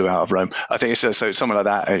 and then flew out of Rome. I think it's so something like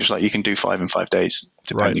that. It's like you can do 5 in 5 days,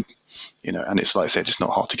 depending, and it's like I said, it's not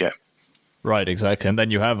hard to get. Right, exactly. And then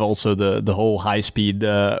you have also the whole high-speed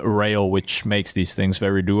rail, which makes these things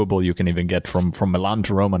very doable. You can even get from Milan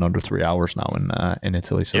to Rome in under 3 hours now in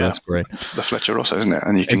Italy, so that's great. The Frecciarossa, isn't it?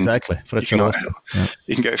 And you can, exactly, Frecciarossa.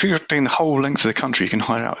 You can go, if you're doing the whole length of the country, you can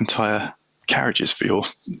hire out entire carriages for your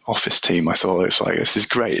office team. I thought it's like, this is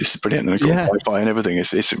great, this is brilliant, and they've got Wi-Fi and everything.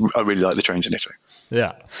 I really like the trains in Italy.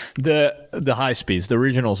 Yeah, the high speeds, the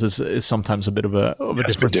regionals is sometimes a bit of a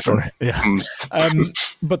different story. Yeah,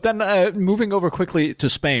 but then moving over quickly to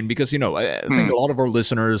Spain, because I think a lot of our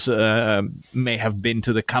listeners may have been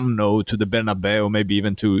to the Camp Nou, to the Bernabeu, maybe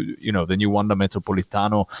even to the new Wanda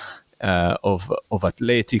Metropolitano of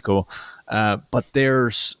Atletico. But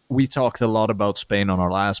we talked a lot about Spain on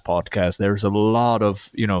our last podcast. There's a lot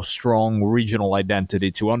of, strong regional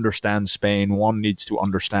identity. To understand Spain, one needs to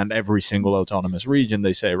understand every single autonomous region,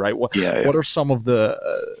 they say, right? What are some of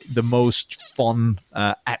the most fun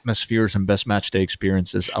atmospheres and best match day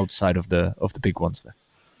experiences outside of the big ones there?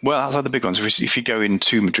 Well, outside the big ones, if you go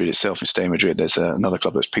into Madrid itself and stay in Madrid, there's another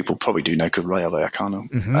club that people probably do know called Rayo Vallecano.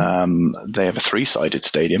 Mm-hmm. They have a 3-sided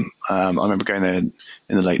stadium. I remember going there in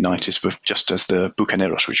the late 90s, just as the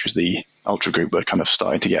Bucaneros, which was the ultra group, were kind of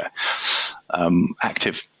starting to get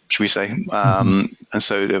active, should we say. And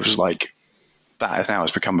so there was like that now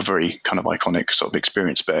has become a very kind of iconic sort of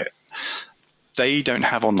experience. But they don't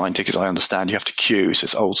have online tickets, I understand. You have to queue, so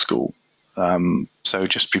it's old school. So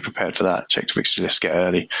just be prepared for that. Check the fixture list, get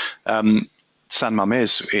early. San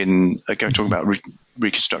Mamés talking about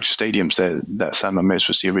reconstructed stadiums. That San Mamés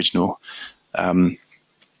was the original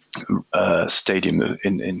stadium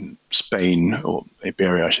in Spain, or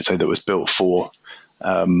Iberia, I should say, that was built for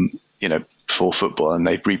for football, and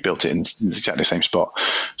they've rebuilt it in exactly the same spot.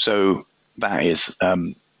 So that is,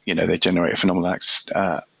 they generate a phenomenal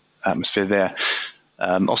atmosphere there.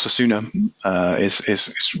 Osasuna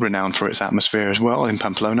is renowned for its atmosphere as well in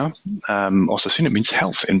Pamplona. Osasuna means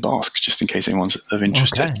health in Basque, just in case anyone's of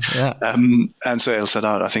interest. Okay, yeah. And so El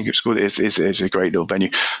Sadar, I think it's good. It's a great little venue.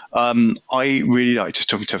 I really like, just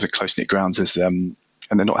talking to the close-knit grounds, and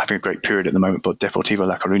they're not having a great period at the moment, but Deportivo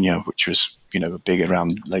La Coruña, which was big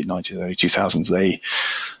around late 90s, early 2000s,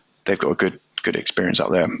 they've got a good experience up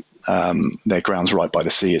there. Their ground's right by the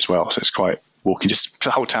sea as well, so it's quite walking. Just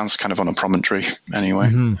the whole town's kind of on a promontory anyway,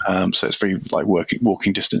 so it's very like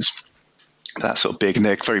walking distance. That's sort of big, and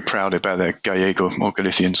they're very proud about their Gallego or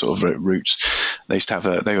Galician sort of roots. They used to have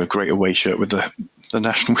a great away shirt with the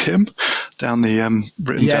national hymn down the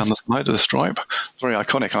written down the side of the stripe. Very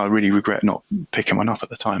iconic. I really regret not picking one up at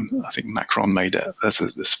the time. I think Macron made it as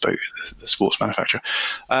the sports manufacturer.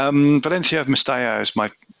 Valencia Mestalla is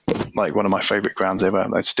one of my favourite grounds ever.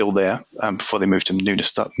 It's still there before they moved to Nueva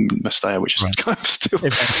Mestalla, which is kind of still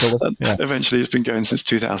eventually it's been going since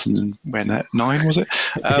 2009, was it?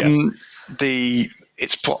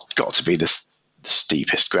 It's got to be the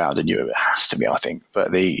steepest ground in Europe. It has to be, I think. But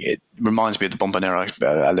it reminds me of the Bombonera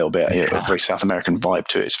a little bit. A very South American vibe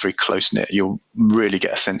to it. It's very close knit. You'll really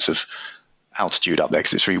get a sense of altitude up there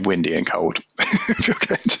because it's really windy and cold. If you're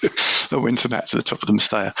going to a winter match at the top of the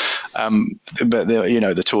Mestalla. But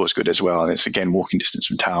the tour is good as well, and it's again walking distance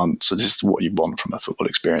from town. So this is what you want from a football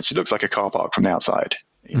experience. It looks like a car park from the outside.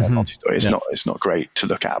 Multi-story. It's not great to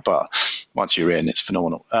look at, but once you're in, it's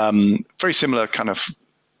phenomenal. Very similar kind of.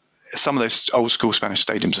 Some of those old school Spanish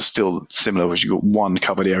stadiums are still similar, where you've got one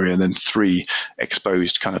covered area and then three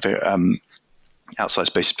exposed kind of outside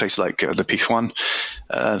spaces. Places like the Pijuan,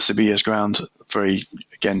 Sevilla's ground, very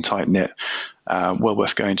again tight knit, well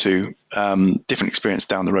worth going to. Different experience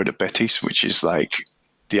down the road at Betis, which is like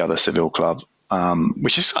the other Seville club,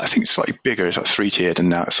 which is I think slightly bigger. It's like 3-tiered, and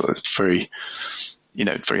now it's sort of very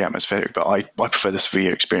atmospheric, but I prefer the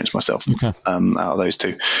Sevilla experience myself out of those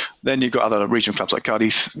two. Then you've got other regional clubs like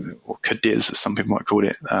Cadiz, or Cadiz, as some people might call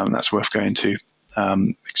it. That's worth going to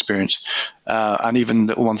experience. And even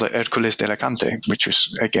little ones like Hércules de Alicante, which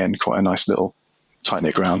was, again, quite a nice little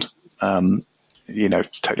tight-knit ground.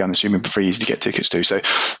 Totally unassuming, but very easy to get tickets to. So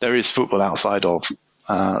there is football outside of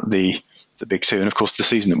the big two. And, of course, the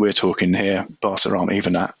season that we're talking here, Barca aren't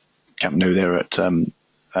even at Camp Nou. They're at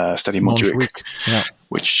Stadium Montjuic,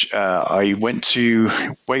 which I went to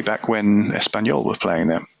way back when Espanyol were playing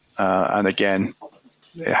there, and again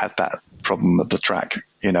it had that problem of the track,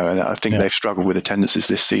 and I think they've struggled with attendances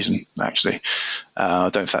this season. Actually, I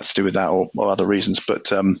don't know if that's to do with that or other reasons, but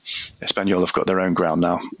Espanyol have got their own ground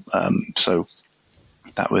now, so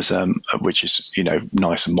that was which is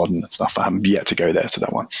nice and modern and stuff. I haven't yet to go there to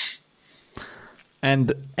that one.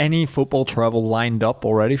 And any football travel lined up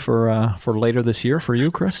already for later this year for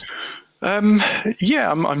you, Chris? I'm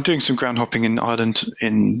doing some ground hopping in Ireland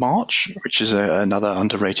in March, which is another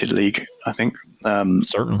underrated league, I think.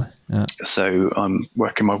 Certainly. Yeah. So I'm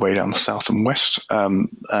working my way down the south and west.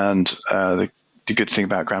 And the good thing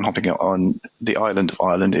about ground hopping on the island of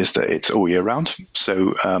Ireland is that it's all year round.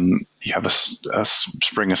 So you have a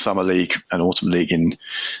spring and summer league, an autumn league in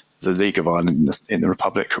the League of Ireland in the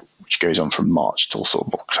Republic, which goes on from March till sort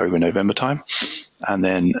of October, November time. And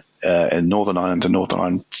then in Northern Ireland, the Northern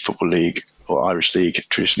Ireland Football League, or Irish League,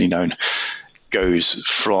 traditionally known,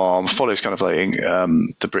 follows kind of like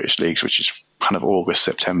the British leagues, which is kind of August,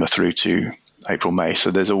 September through to April, May.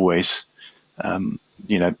 So there's always,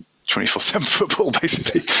 24/7 football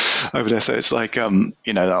basically over there. So it's like, I'll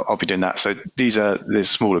be doing that. So there's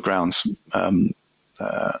smaller grounds,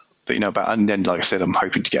 that you know about. And then, like I said, I'm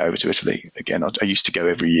hoping to get over to Italy again. I used to go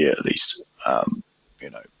every year at least,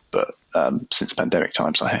 but since pandemic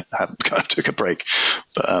times, I have kind of took a break.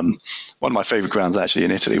 But one of my favorite grounds actually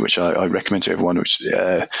in Italy, which I recommend to everyone, which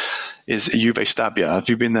is Juve Stabia. Have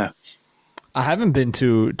you been there? I haven't been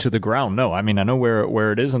to the ground. No, I mean, I know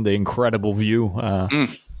where it is and the incredible view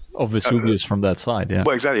of Vesuvius from that side. Yeah.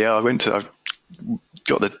 Well, exactly. Yeah, I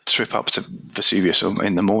got the trip up to Vesuvius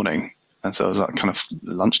in the morning. And so it was like kind of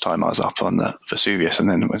lunchtime. I was up on the Vesuvius and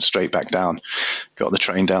then went straight back down, got the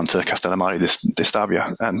train down to Castellammare di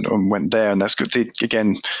Stabia and went there. And that's good.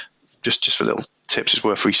 Again, just for little tips, it's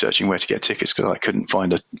worth researching where to get tickets because I couldn't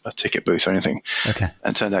find a ticket booth or anything. Okay.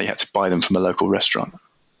 And it turned out you had to buy them from a local restaurant,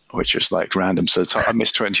 which was like random. So I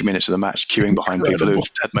missed 20 minutes of the match queuing behind people who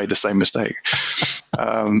had made the same mistake.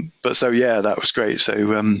 But so, yeah, that was great.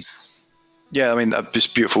 So, yeah, I mean, this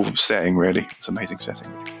beautiful setting, really. It's an amazing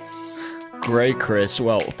setting. Great, Chris.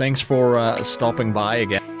 Well, thanks for stopping by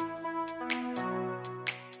again.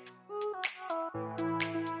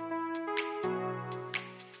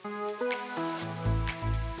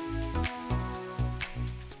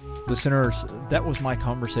 Listeners, that was my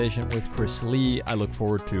conversation with Chris Lee. I look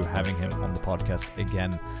forward to having him on the podcast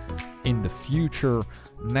again in the future.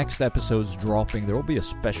 Next episode's dropping. There will be a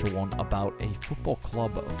special one about a football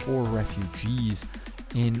club for refugees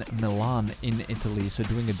in Milan, in Italy. So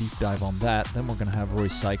doing a deep dive on that. Then we're going to have Roy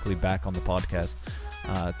Cycli back on the podcast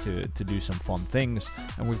to do some fun things.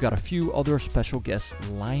 And we've got a few other special guests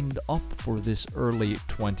lined up for this early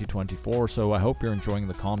 2024. So I hope you're enjoying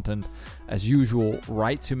the content. As usual,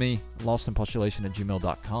 write to me,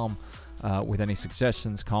 lostinpostulation@gmail.com, with any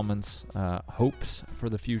suggestions, comments, hopes for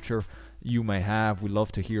the future you may have. We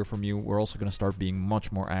love to hear from you. We're also going to start being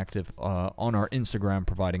much more active on our Instagram,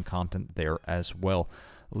 providing content there as well.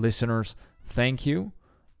 Listeners, thank you,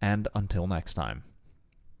 and until next time.